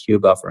would be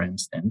Cuba, for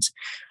instance.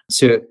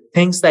 So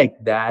things like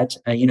that,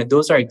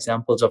 those are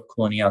examples of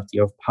coloniality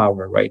of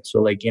power, right?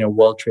 So like,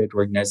 World Trade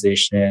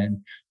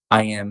Organization,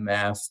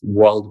 IMF,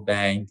 World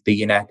Bank, the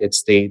United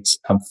States,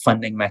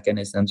 funding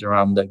mechanisms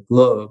around the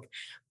globe,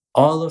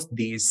 all of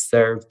these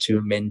serve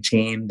to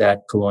maintain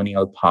that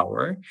colonial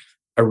power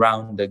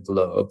around the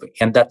globe.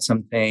 And that's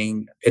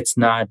something, it's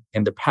not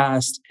in the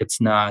past, it's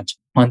not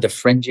on the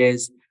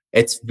fringes,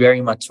 it's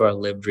very much our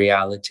lived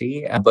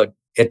reality, but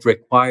it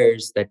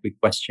requires that we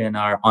question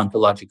our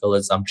ontological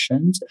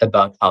assumptions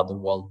about how the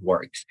world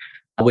works.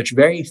 which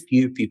very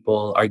few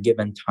people are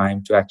given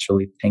time to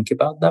actually think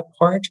about that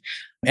part.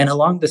 And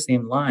along the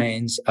same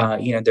lines,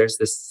 there's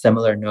this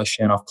similar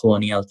notion of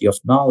coloniality of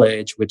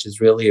knowledge, which is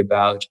really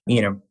about,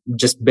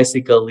 just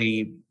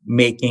basically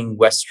making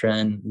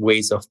Western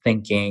ways of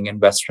thinking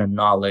and Western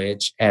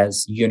knowledge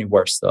as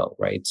universal,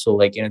 right? So,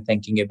 like,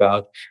 thinking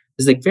about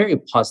this like very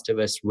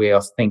positivist way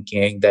of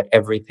thinking that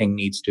everything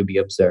needs to be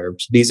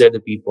observed. These are the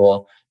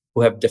people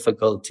who have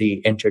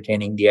difficulty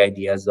entertaining the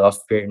ideas of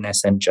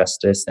fairness and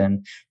justice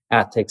and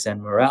ethics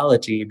and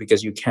morality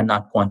because you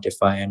cannot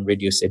quantify and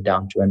reduce it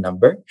down to a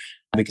number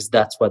because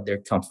that's what their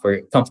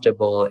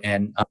comfortable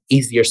and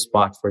easier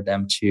spot for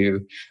them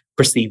to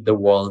perceive the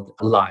world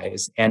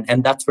lies.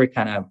 And that's where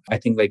kind of I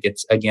think like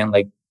it's again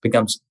like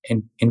becomes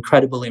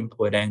incredibly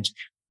important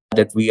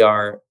that we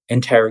are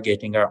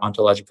interrogating our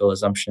ontological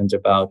assumptions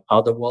about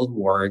how the world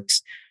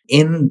works.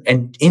 In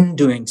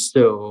doing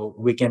so,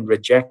 we can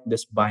reject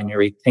this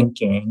binary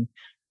thinking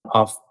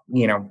of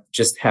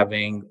just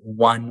having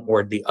one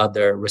or the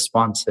other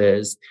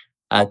responses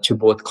to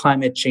both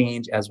climate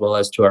change as well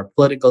as to our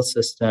political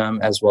system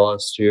as well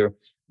as to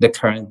the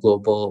current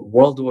global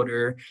world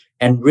order,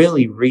 and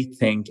really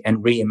rethink and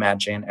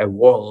reimagine a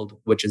world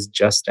which is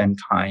just and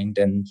kind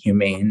and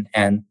humane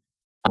and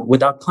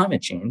without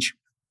climate change.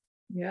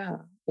 Yeah.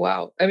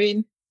 Wow. I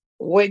mean,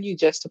 when you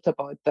just talked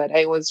about that,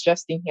 I was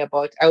just thinking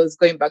about, I was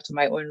going back to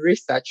my own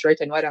research, right?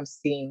 And what I'm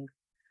seeing.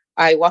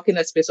 I work in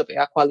the space of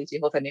air quality,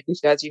 health and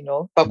equity, as you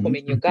know, back home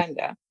in Mhm.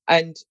 Uganda.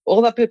 And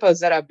all the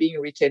papers that are being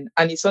written,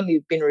 and it's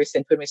only been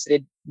recent when we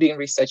started doing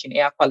research in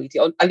air quality,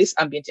 or at least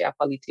ambient air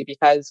quality,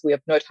 because we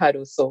have not had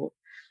also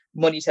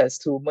monitors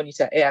to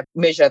monitor air,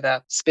 measure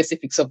the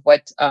specifics of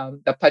what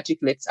the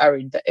particulates are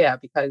in the air,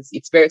 because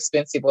it's very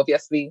expensive,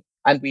 obviously,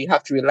 and we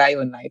have to rely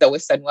on like the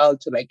Western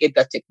world to like get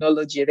the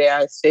technology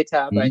there set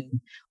up and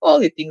all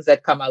the things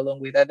that come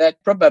along with that.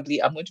 That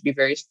probably I'm going to be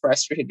very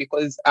frustrated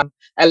because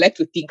I like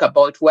to think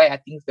about why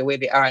are things the way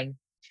they are. And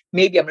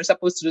maybe I'm not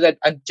supposed to do that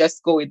and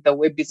just go with the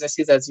way business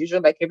is as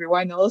usual, like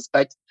everyone else,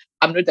 but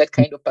I'm not that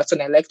kind of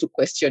person. I like to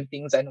question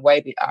things and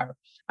why they are.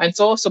 And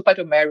so also part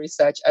of my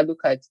research, I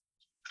look at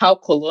how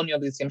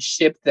colonialism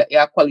shaped the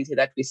air quality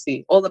that we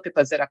see. All the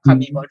papers that are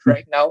coming out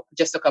right now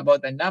just talk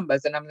about the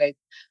numbers. And I'm like,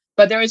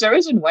 but there is a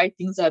reason why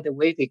things are the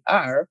way they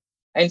are.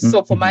 And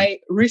so for Mhm. my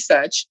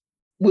research,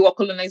 we were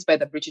colonized by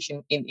the British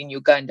in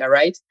Uganda,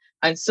 right?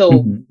 And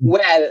so Mhm.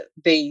 where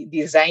they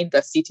designed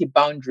the city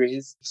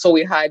boundaries, so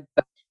we had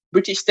the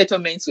British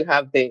settlements, we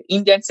have the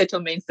Indian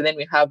settlements, and then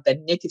we have the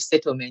native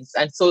settlements.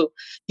 And so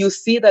you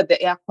see that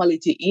the air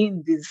quality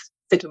in these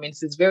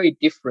settlements is very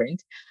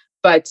different,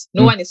 but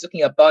no Mhm. one is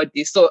talking about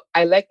this. So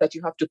I like that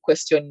you have to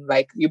question,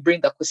 like you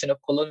bring the question of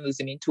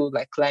colonialism into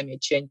like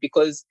climate change,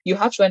 because you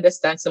have to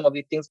understand some of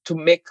the things to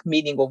make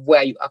meaning of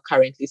where you are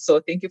currently. So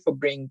thank you for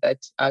bringing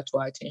that to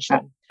our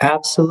attention.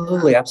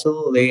 Absolutely,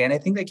 absolutely, and I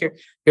think like you're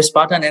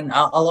spot on. And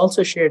I'll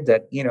also share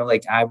that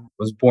like I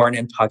was born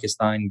in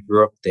Pakistan,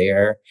 grew up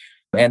there,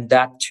 and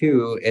that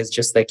too is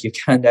just like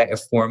Uganda, a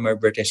former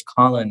British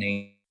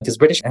colony. Because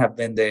British have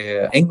been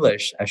the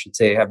English, I should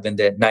say, have been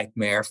the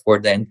nightmare for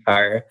the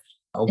entire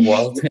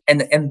world.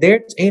 And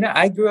there,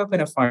 I grew up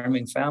in a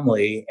farming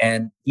family,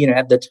 and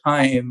at the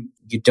time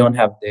you don't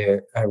have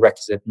the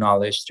requisite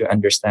knowledge to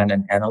understand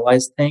and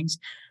analyze things.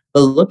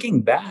 But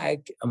looking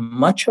back,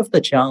 much of the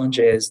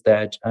challenges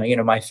that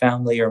my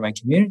family or my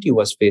community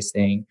was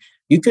facing,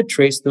 you could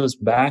trace those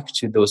back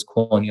to those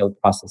colonial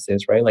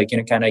processes, right? Like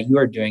kind of you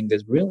are doing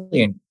this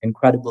really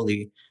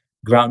incredibly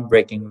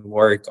groundbreaking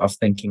work of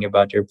thinking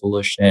about air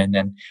pollution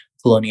and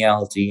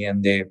coloniality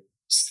and the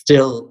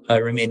still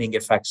remaining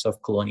effects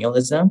of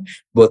colonialism,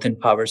 both in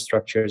power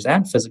structures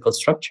and physical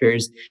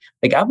structures.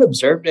 Like I've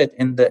observed it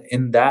in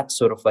that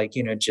sort of like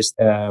just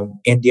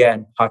India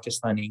and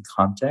Pakistani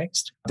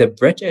context. The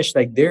British,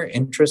 like their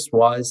interest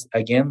was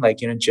again like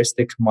just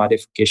the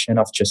commodification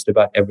of just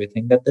about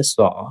everything that they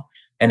saw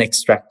and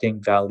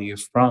extracting value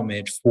from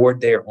it for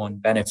their own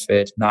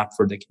benefit, not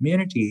for the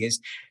communities.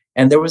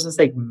 And there was this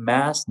like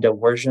mass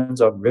diversions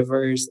of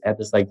rivers at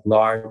this like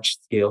large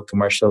scale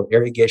commercial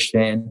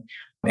irrigation.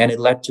 And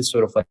it led to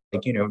sort of like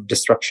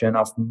destruction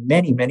of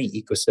many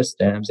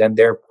ecosystems. And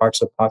there are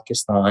parts of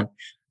Pakistan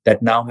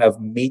that now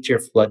have major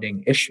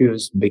flooding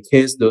issues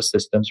because those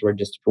systems were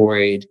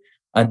destroyed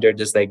under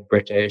this like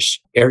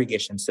British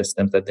irrigation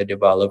systems that they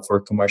developed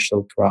for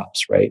commercial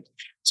crops, right?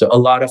 So a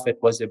lot of it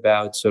was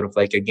about sort of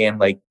like again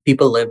like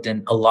people lived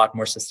in a lot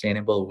more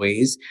sustainable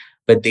ways,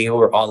 but they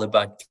were all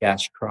about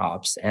cash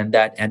crops, and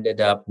that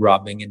ended up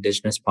robbing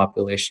indigenous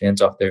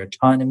populations of their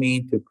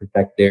autonomy to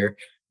protect their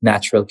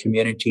natural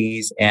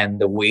communities and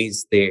the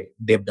ways they've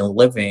been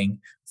living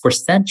for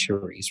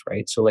centuries,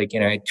 right? So like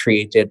it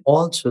created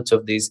all sorts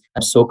of these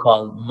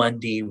so-called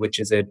mandi, which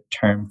is a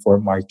term for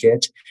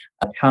market,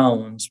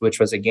 towns, which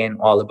was again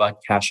all about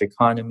cash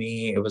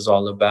economy. It was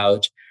all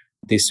about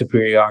the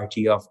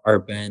superiority of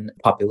urban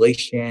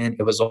population.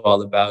 It was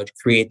all about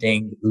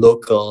creating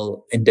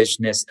local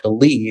indigenous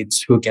elites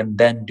who can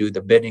then do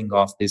the bidding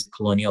of these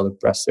colonial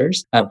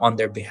oppressors on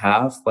their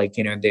behalf. Like,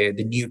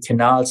 the new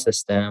canal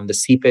system, the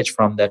seepage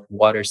from that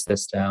water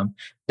system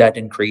that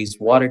increased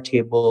water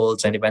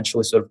tables, and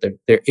eventually sort of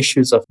their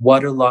issues of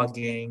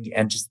waterlogging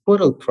and just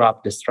total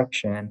crop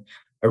destruction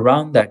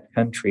around that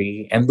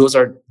country. And those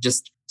are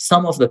just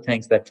some of the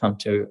things that come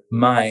to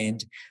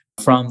mind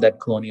from that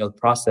colonial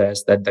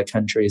process that the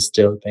country is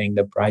still paying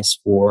the price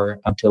for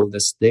until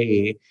this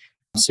day.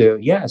 So,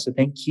 yeah, so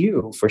thank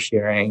you for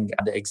sharing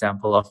the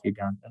example of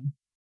Uganda.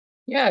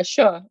 Yeah,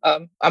 sure.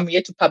 I'm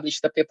yet to publish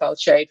the paper. I'll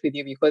share it with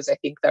you because I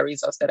think the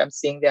results that I'm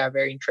seeing there are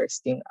very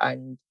interesting.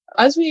 And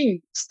as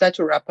we start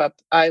to wrap up,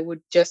 I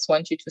would just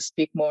want you to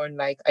speak more on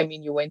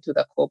you went to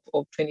the COP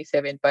of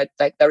 27, but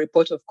like the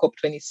report of COP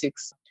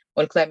 26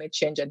 on climate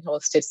change and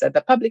health states that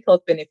the public health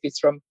benefits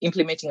from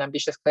implementing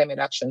ambitious climate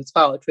actions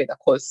far outweigh the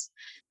costs.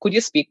 Could you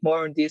speak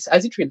more on this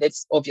as it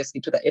relates, obviously,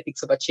 to the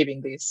ethics of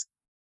achieving this?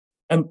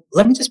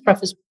 Let me just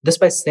preface this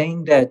by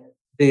saying that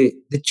the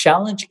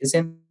challenge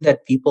isn't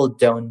that people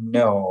don't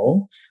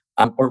know,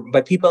 or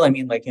by people I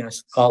mean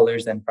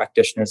scholars and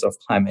practitioners of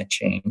climate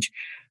change.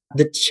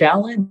 The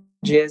challenge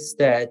is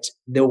that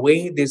the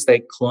way these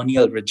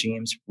colonial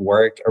regimes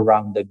work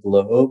around the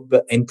globe,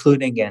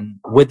 including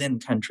within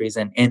countries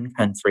and in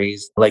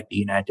countries like the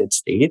United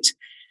States,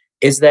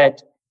 is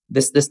that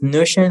this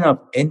notion of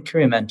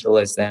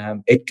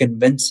incrementalism, it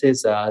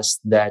convinces us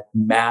that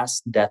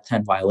mass death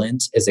and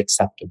violence is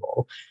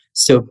acceptable.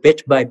 So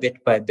bit by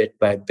bit by bit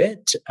by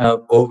bit,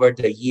 over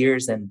the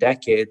years and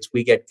decades,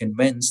 we get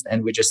convinced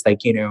and we just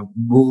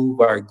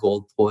move our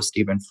goalpost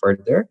even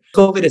further.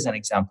 COVID is an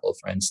example,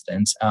 for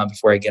instance,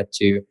 before I get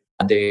to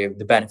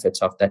the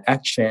benefits of that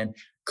action.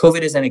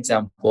 COVID is an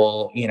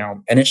example.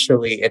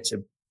 Initially it's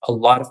a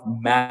lot of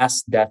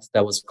mass death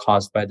that was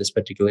caused by this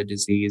particular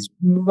disease.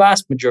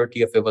 Vast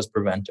majority of it was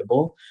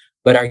preventable,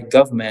 but our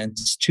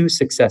government's two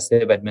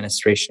successive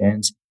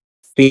administrations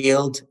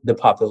failed the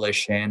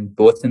population,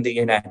 both in the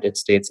United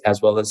States as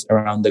well as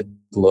around the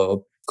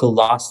globe,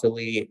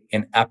 colossally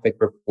in epic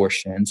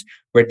proportions,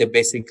 where they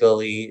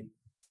basically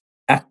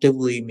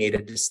actively made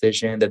a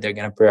decision that they're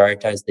going to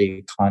prioritize the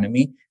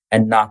economy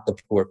and not the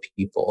poor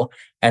people.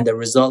 And the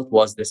result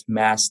was this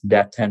mass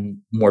death and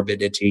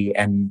morbidity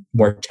and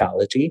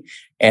mortality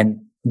and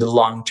the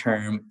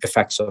long-term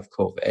effects of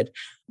COVID.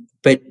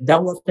 But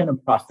that wasn't a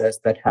process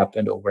that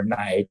happened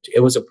overnight.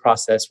 It was a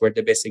process where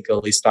they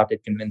basically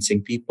started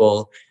convincing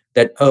people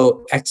that,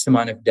 X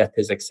amount of death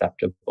is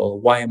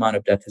acceptable, Y amount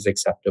of death is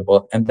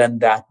acceptable. And then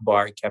that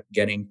bar kept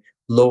getting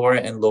lower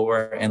and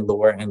lower and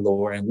lower and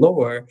lower and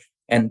lower.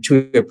 And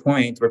to a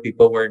point where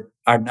people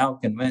are now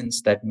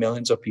convinced that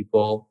millions of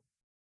people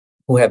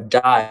who have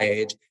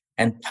died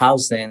and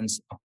thousands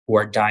who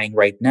are dying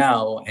right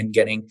now and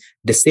getting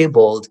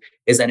disabled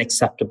is an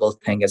acceptable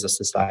thing as a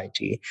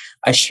society.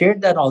 I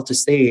shared that all to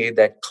say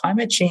that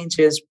climate change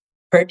is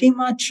pretty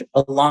much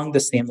along the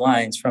same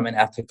lines from an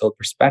ethical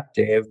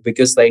perspective,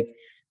 because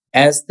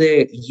as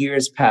the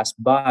years pass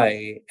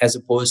by, as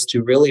opposed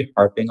to really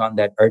harping on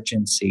that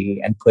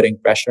urgency and putting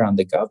pressure on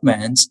the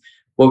governments,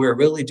 what we're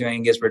really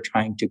doing is we're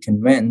trying to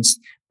convince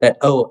that,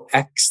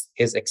 X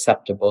is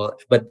acceptable,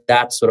 but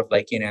that's sort of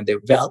the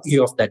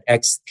value of that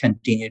X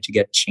continue to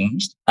get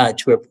changed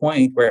to a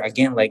point where,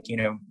 again,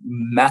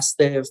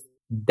 massive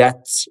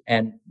deaths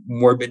and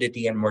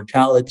morbidity and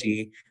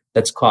mortality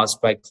that's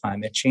caused by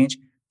climate change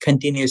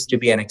continues to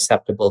be an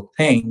acceptable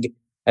thing,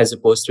 as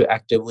opposed to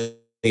actively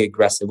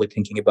aggressively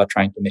thinking about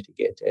trying to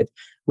mitigate it.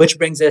 Which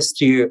brings us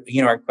to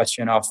our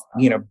question of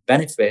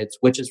benefits,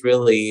 which is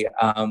really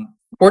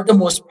for the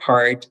most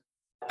part,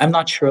 I'm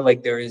not sure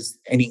there is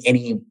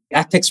any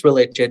ethics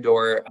related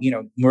or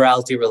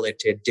morality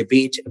related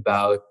debate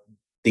about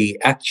the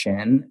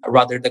action.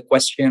 Rather, the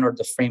question or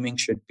the framing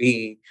should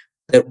be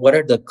that what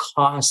are the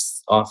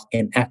costs of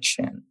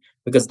inaction?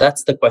 Because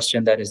that's the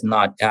question that is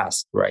not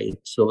asked, right?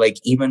 So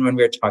even when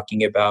we're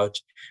talking about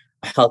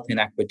health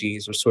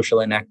inequities or social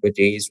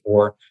inequities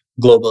or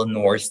global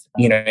north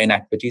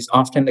inequities,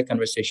 often the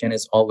conversation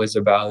is always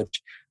about,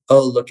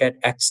 look at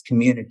X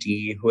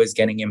community who is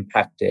getting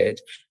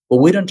impacted. But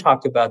we don't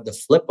talk about the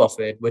flip of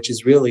it, which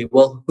is really,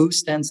 who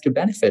stands to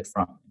benefit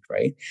from it,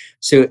 right?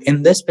 So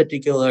in this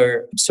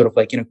particular sort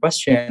of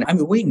question,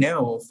 we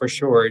know for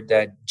sure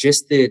that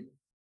just the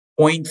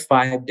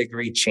 0.5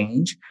 degree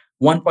change,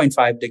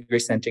 1.5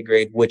 degrees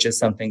centigrade, which is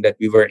something that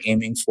we were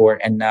aiming for,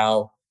 and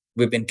now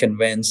we've been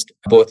convinced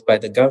both by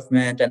the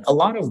government and a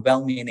lot of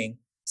well-meaning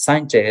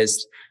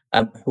scientists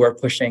who are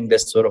pushing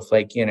this sort of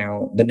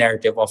the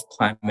narrative of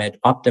climate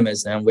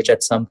optimism, which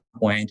at some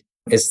point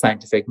is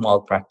scientific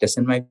malpractice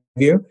in my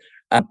view.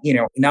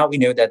 Now we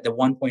know that the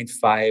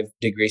 1.5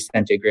 degrees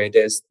centigrade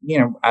is,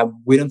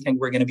 we don't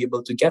think we're going to be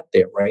able to get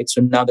there, right?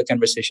 So now the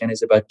conversation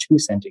is about 2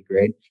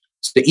 centigrade.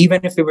 So even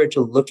if we were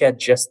to look at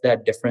just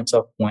that difference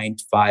of zero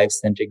point 0.5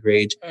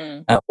 centigrade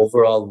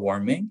overall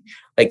warming,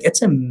 like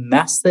it's a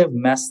massive,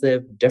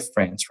 massive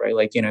difference, right?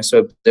 Like,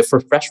 so for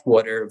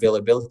freshwater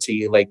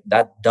availability, like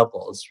that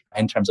doubles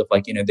in terms of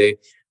like, the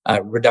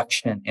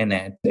reduction in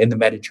it in the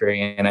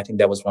Mediterranean. I think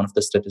that was one of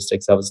the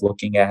statistics I was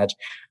looking at.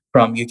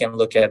 You can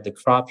look at the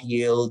crop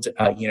yield,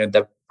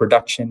 the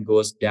production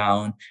goes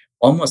down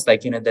almost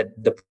like, that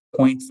the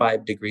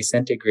 0.5 degrees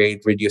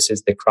centigrade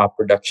reduces the crop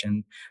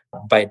production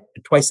by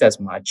twice as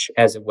much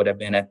as it would have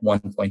been at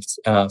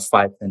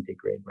 1.5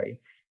 centigrade, right?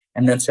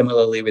 And then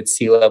similarly with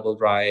sea level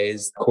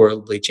rise,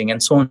 coral bleaching,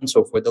 and so on and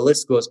so forth. The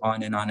list goes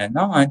on and on and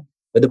on.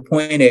 But the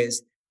point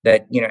is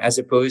that, as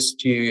opposed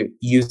to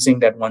using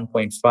that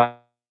 1.5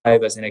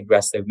 as an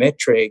aggressive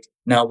metric,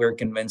 now we're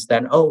convinced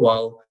that, oh,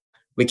 well,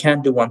 we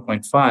can't do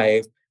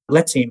 1.5.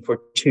 Let's aim for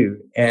 2.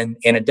 And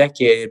in a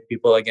decade,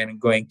 people are again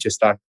going to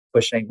start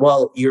pushing,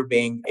 well, you're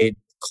being a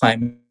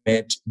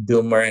climate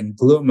doomer and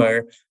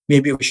gloomer.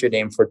 Maybe we should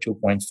aim for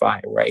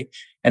 2.5, right?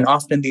 And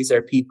often these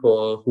are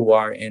people who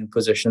are in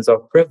positions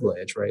of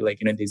privilege, right? Like,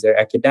 these are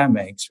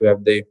academics who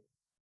have the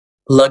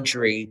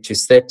luxury to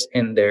sit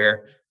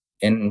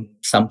in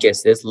some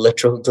cases,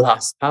 literal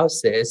glass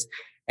houses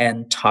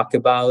and talk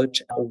about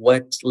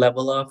what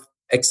level of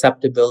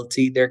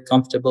acceptability they're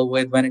comfortable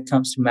with when it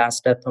comes to mass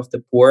death of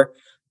the poor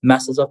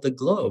masses of the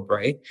globe,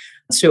 right?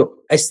 So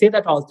I say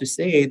that all to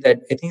say that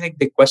I think like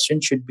the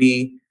question should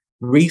be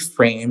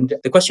reframed.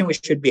 The question we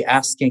should be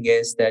asking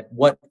is that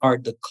what are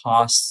the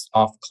costs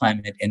of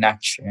climate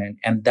inaction?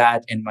 And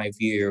that, in my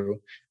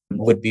view,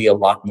 would be a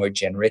lot more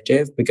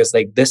generative, because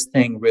like this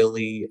thing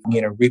really,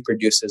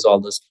 reproduces all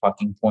those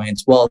talking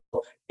points. Well,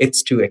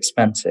 it's too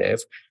expensive.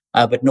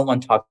 But no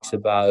one talks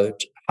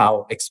about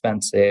how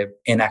expensive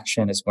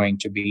inaction is going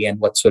to be and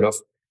what sort of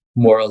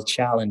moral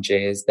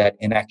challenges that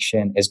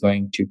inaction is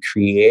going to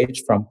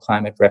create from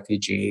climate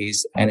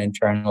refugees and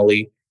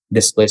internally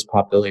displaced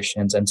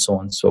populations and so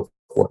on and so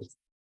forth.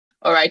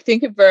 All right.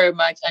 Thank you very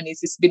much,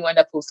 Anis. It's been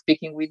wonderful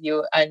speaking with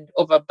you. And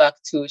over back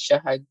to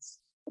Shahad.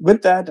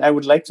 With that, I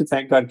would like to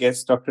thank our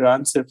guest, Dr.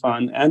 Ans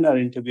Irfan, and our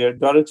interviewer,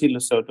 Dorothy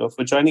Losoto,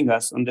 for joining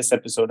us on this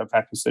episode of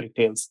Atmospheric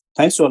Tales.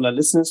 Thanks to all our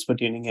listeners for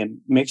tuning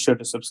in. Make sure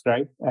to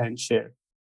subscribe and share.